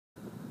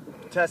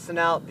testing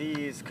out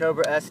these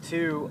Cobra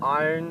S2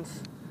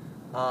 irons.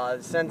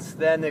 Since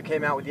then, they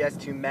came out with the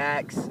S2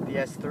 Max, the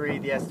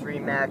S3, the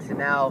S3 Max, and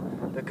now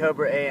the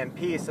Cobra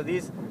AMP. So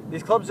these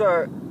clubs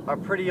are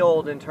pretty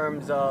old in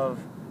terms of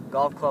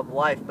golf club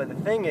life. But the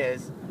thing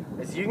is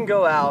you can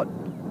go out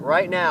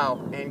right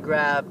now and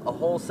grab a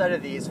whole set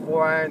of these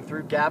 4-iron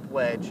through gap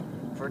wedge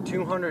for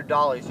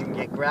 $200. You can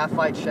get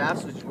graphite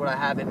shafts, which is what I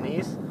have in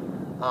these.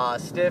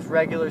 Stiff,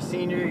 regular,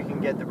 senior. You can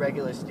get the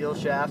regular steel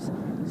shafts.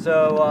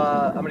 So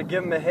I'm going to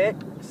give them a hit,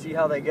 see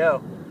how they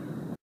go.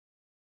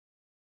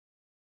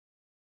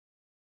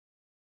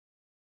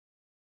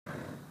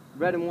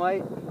 Red and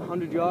white,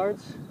 100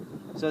 yards.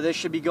 So this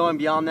should be going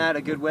beyond that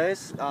a good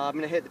ways. I'm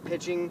going to hit the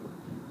pitching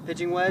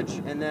wedge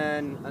and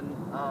then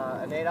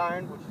an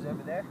 8-iron, which is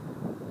over there.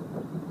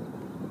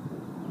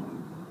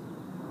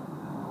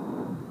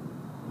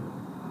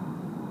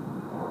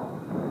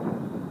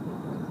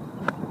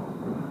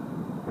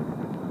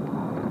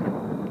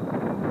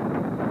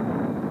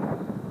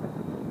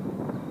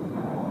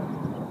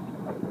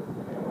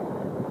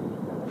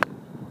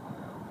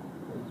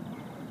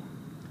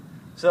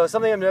 So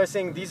something I'm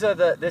noticing, this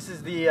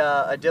is the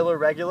Adilla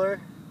regular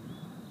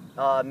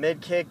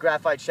mid-kick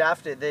graphite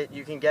shaft that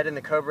you can get in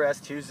the Cobra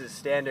S2s as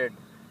standard.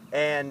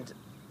 And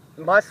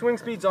my swing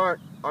speeds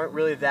aren't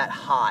really that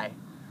high.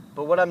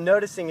 But what I'm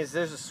noticing is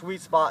there's a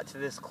sweet spot to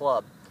this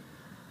club.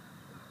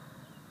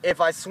 If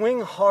I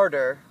swing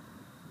harder,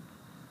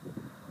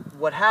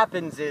 what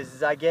happens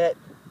is I get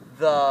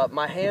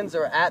my hands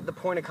are at the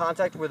point of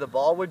contact where the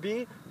ball would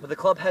be, but the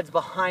club head's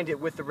behind it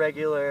with the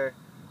regular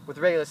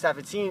shaft.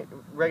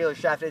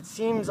 It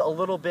seems a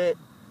little bit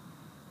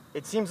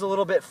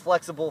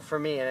flexible for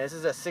me, and this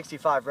is a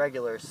 65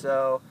 regular,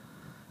 so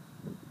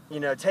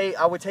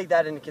I would take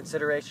that into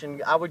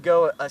consideration. I would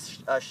go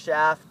a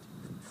shaft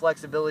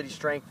flexibility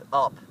strength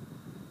up,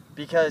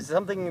 because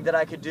something that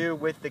I could do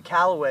with the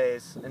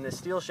Callaways and the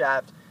steel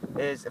shaft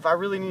is if I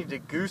really need to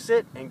goose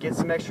it and get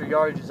some extra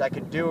yardages, I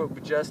could do it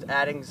with just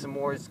adding some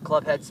more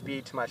club head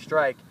speed to my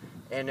strike,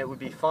 and it would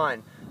be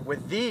fine.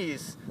 With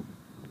these,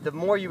 the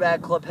more you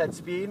add club head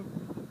speed,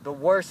 the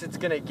worse it's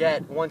going to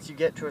get once you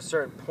get to a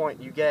certain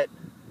point.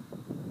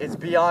 It's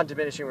beyond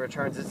diminishing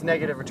returns, it's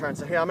negative returns.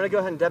 So here, I'm going to go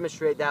ahead and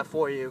demonstrate that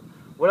for you.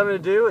 What I'm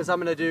going to do is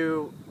I'm going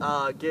to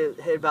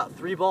hit about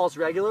 3 balls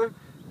regular, and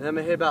then I'm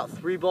going to hit about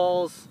 3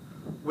 balls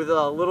with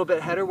a little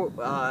bit header,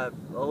 a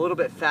little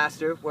bit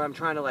faster, where I'm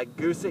trying to like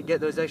goose it,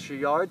 get those extra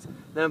yards.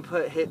 Then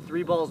hit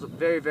 3 balls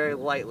very, very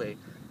lightly.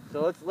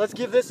 So let's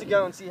give this a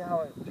go and see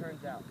how it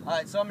turns out.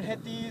 Alright, so I'm going to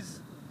hit these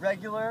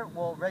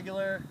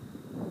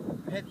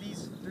hit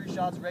these 3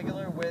 shots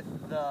regular with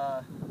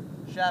the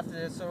shaft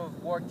that is sort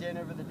of worked in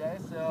over the day.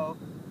 So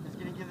just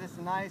going to give this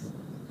a nice,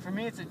 for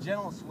me it's a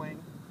gentle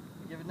swing.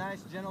 Give a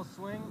nice gentle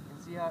swing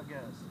and see how it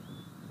goes.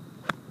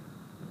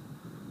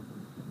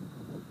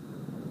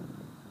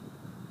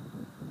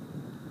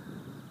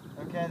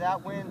 Okay,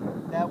 that went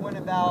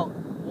about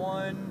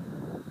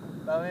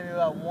maybe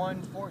about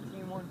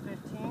 114,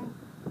 115.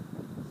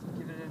 Let's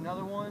give it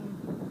another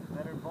one,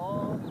 better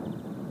ball.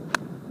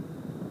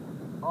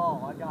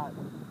 Oh,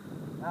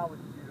 that was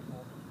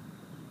beautiful.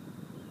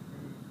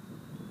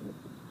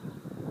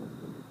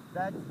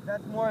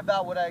 That's more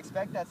about what I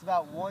expect. That's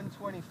about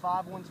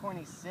 125,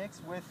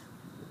 126 with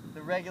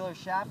the regular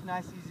shaft.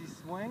 Nice easy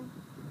swing.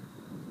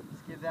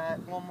 Let's give that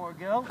one more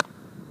go.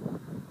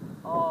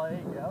 Oh, there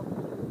you go.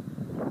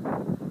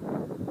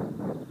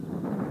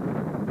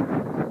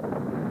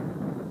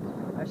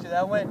 Actually,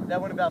 that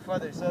went about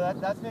further. So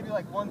that's maybe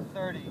like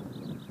 130.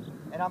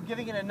 And I'm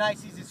giving it a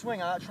nice easy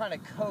swing. I'm not trying to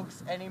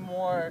coax any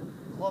more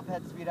club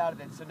head speed out of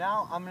it. So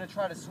now I'm going to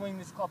try to swing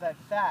this club head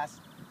fast,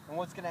 and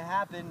what's going to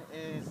happen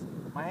is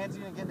my hands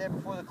are going to get there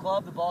before the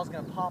club, the ball's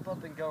going to pop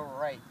up and go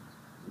right.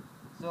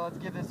 So let's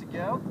give this a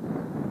go.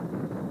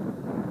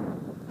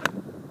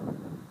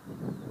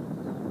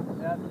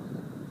 Yep,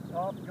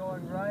 up,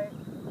 going right.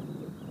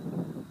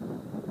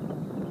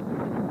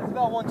 It's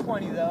about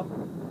 120 though.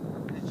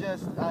 It's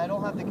just, I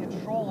don't have the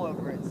control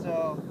over it,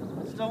 so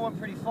it still went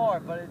pretty far,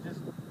 but it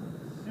just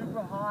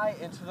super high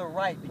and to the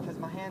right because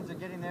my hands are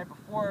getting there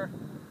before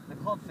the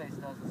club face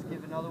does. Let's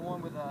give another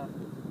one with a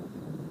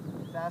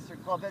faster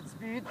club head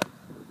speed.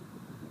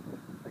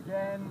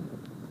 Again,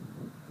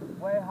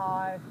 way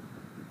high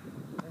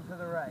and to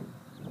the right.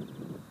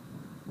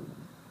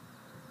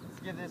 Let's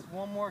give this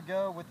one more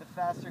go with the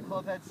faster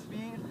club head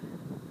speed.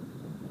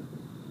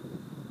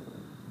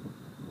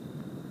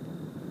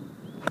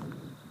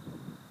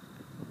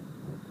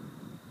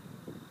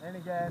 And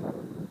again,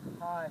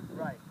 high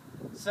right.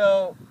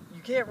 So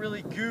you can't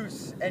really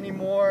goose any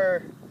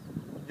more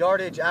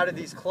yardage out of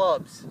these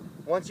clubs.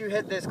 Once you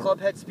hit this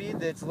club head speed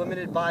that's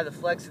limited by the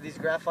flex of these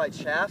graphite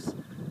shafts,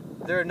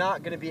 they're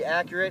not going to be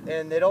accurate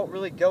and they don't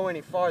really go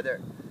any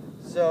farther.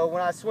 So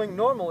when I swing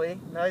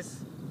normally,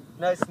 nice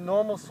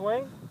normal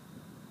swing,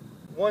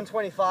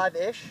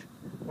 125-ish.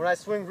 When I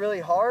swing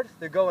really hard,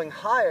 they're going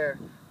higher,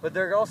 but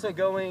they're also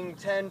going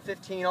 10,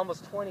 15,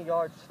 almost 20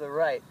 yards to the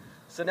right.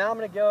 So now I'm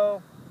going to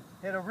go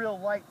hit a real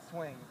light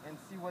swing and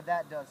see what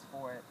that does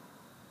for it.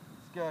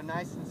 go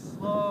nice and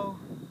slow.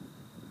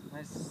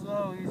 Nice,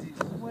 slow, easy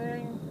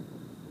swing.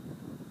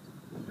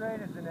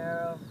 Straight as an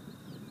arrow.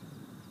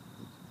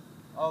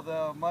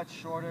 Although much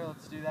shorter,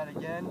 let's do that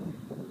again.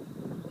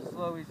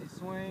 Slow, easy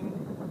swing.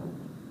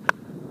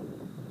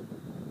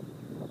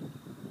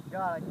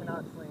 God, I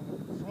cannot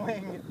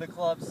swing the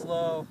club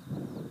slow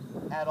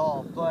at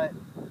all. But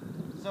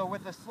so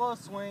with a slow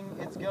swing,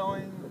 it's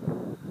going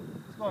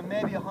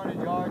maybe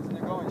 100 yards, and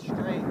they're going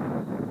straight.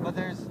 But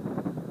there's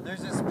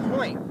this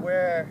point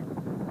where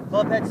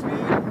club head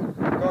speed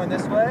going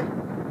this way,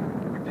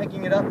 you're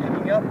picking it up,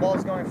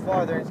 ball's going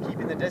farther, and it's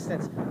keeping the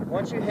distance.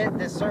 Once you hit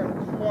this certain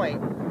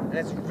point, and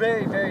it's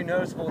very, very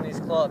noticeable in these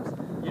clubs,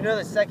 you know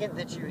the second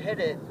that you hit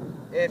it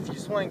if you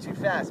swing too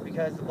fast,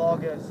 because the ball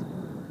goes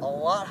a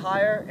lot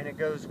higher and it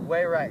goes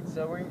way right.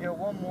 So we're gonna get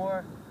one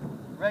more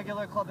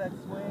regular club head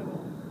swing.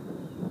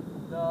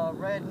 The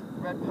red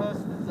post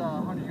is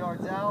 100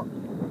 yards out.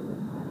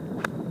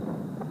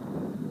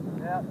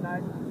 Yep,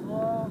 nice and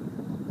slow.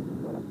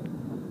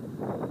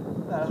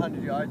 About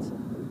 100 yards.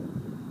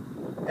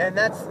 And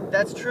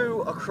that's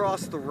true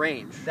across the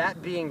range.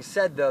 That being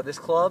said though, this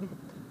club,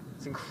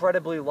 it's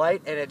incredibly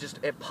light, and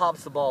it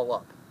pops the ball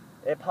up.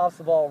 It pops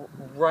the ball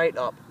right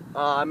up.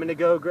 I'm gonna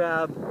go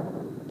grab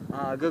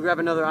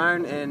another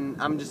iron,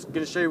 and I'm just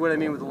gonna show you what I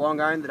mean with the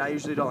long iron that I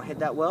usually don't hit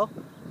that well.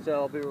 So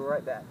I'll be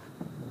right back.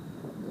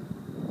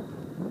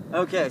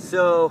 Okay,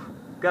 so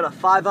got a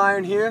 5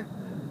 iron here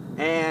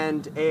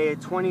and a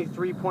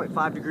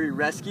 23.5 degree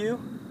rescue,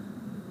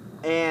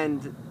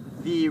 and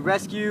the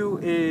rescue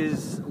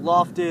is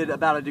lofted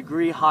about a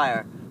degree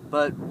higher.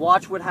 But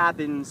watch what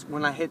happens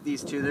when I hit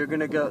these two. They're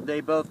gonna go.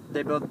 They both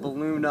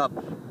balloon up.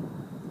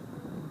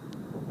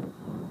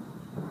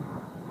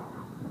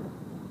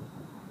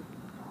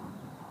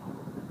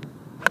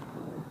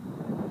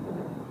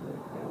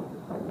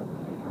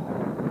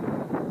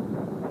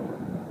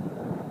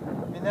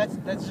 I mean that's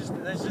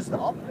just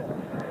up there.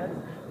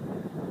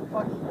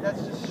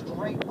 That's just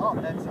straight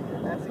up. That's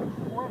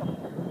incredible.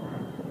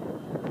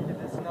 Give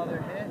this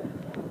another hit.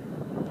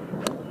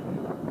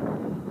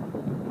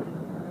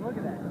 Look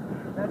at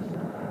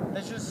that.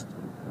 That's just,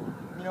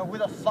 you know,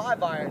 with a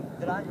 5 iron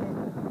that I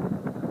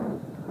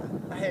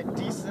hit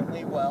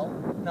decently well.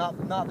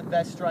 Not the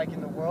best strike in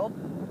the world.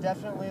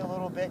 Definitely a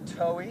little bit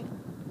toey.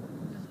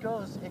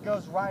 It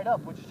goes right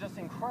up, which is just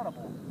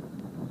incredible.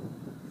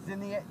 In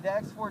the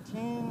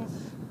X14s,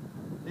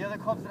 the other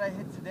clubs that I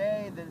hit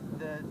today,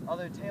 the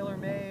other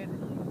TaylorMade.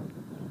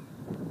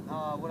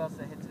 What else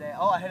did I hit today?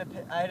 Oh, I hit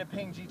a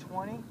Ping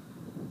G20.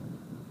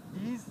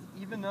 These,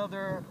 even though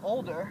they're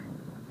older,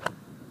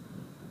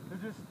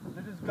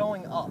 they're just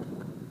going up.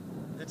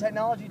 The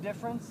technology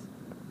difference,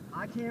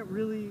 I can't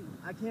really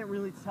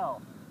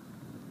tell.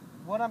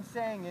 What I'm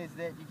saying is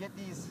that you get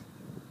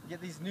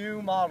these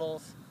new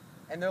models,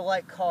 and they're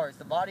like cars.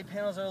 The body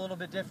panels are a little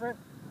bit different,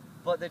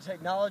 but the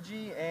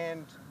technology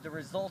and the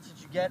results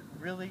that you get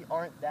really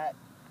aren't that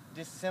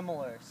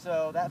dissimilar.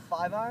 So that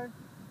 5 iron,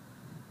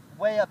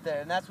 way up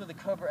there, and that's with the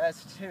Cobra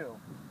S2.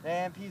 The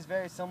AMP is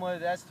very similar.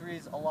 The S3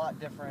 is a lot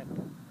different,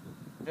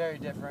 very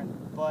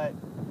different, but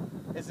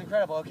it's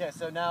incredible. Okay,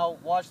 so now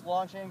watch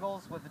launch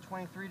angles with the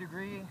 23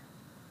 degree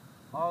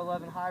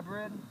R11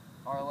 hybrid,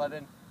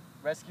 R11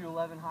 Rescue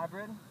 11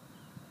 hybrid.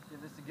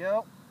 Give this a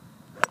go.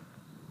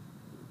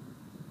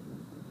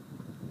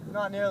 It's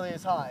not nearly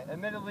as high.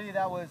 Admittedly,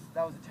 that was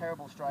a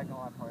terrible strike on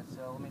my part.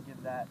 So let me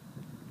give that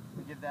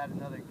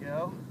another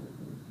go.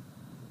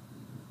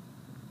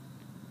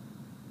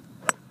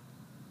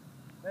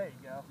 There you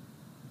go.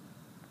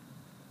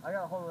 I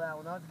got a hold of that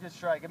one. That was a good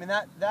strike. I mean,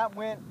 that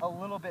went a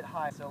little bit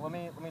high. So let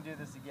me do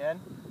this again.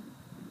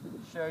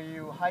 Show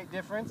you height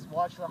difference.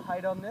 Watch the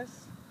height on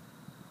this.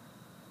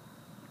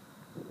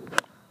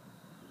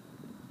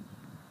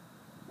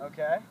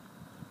 Okay.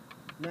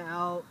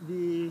 Now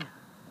the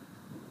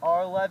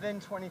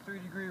R11 23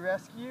 degree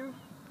rescue.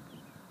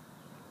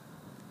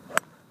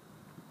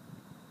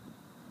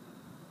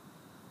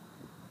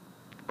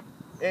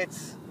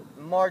 It's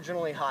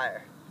marginally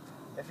higher.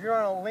 If you're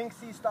on a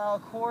linksy style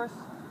course,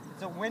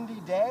 it's a windy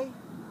day,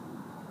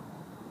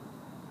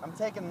 I'm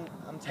taking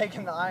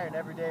the iron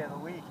every day of the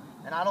week,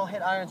 and I don't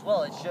hit irons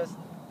well. It's just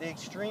the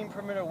extreme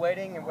perimeter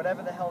weighting and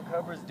whatever the hell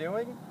Cobra's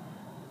doing,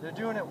 they're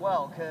doing it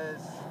well,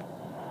 because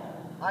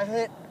I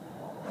hit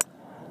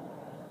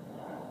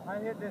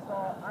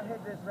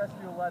this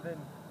Rescue 11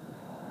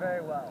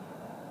 very well,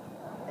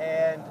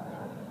 and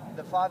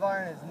the 5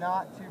 iron is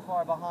not too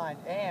far behind,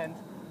 and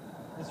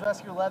this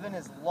Rescue 11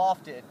 is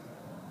lofted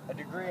a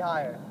degree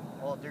higher,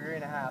 well, a degree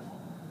and a half,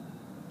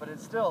 but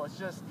it's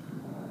just,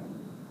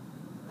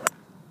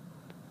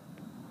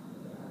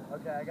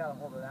 okay, I got a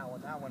hold of that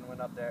one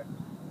went up there,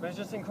 but it's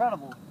just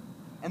incredible.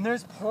 And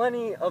there's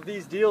plenty of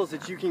these deals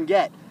that you can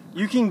get.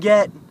 If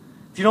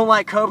you don't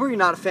like Cobra, you're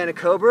not a fan of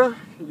Cobra,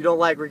 you don't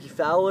like Ricky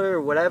Fowler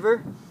or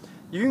whatever,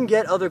 you can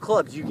get other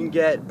clubs. You can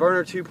get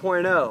Burner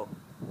 2.0,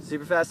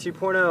 Superfast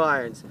 2.0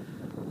 irons,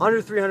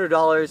 under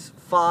 $300,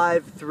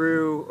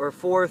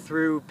 4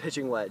 through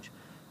pitching wedge.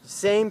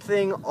 Same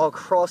thing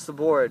across the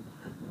board.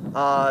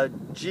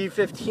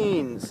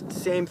 G15s,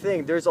 same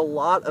thing. There's a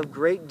lot of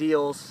great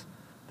deals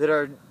that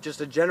are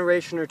just a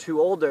generation or two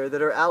older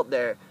that are out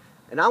there,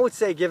 and I would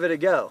say give it a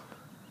go.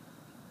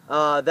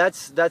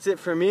 That's it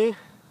for me.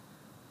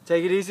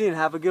 Take it easy and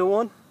have a good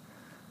one.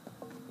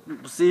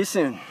 We'll see you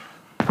soon.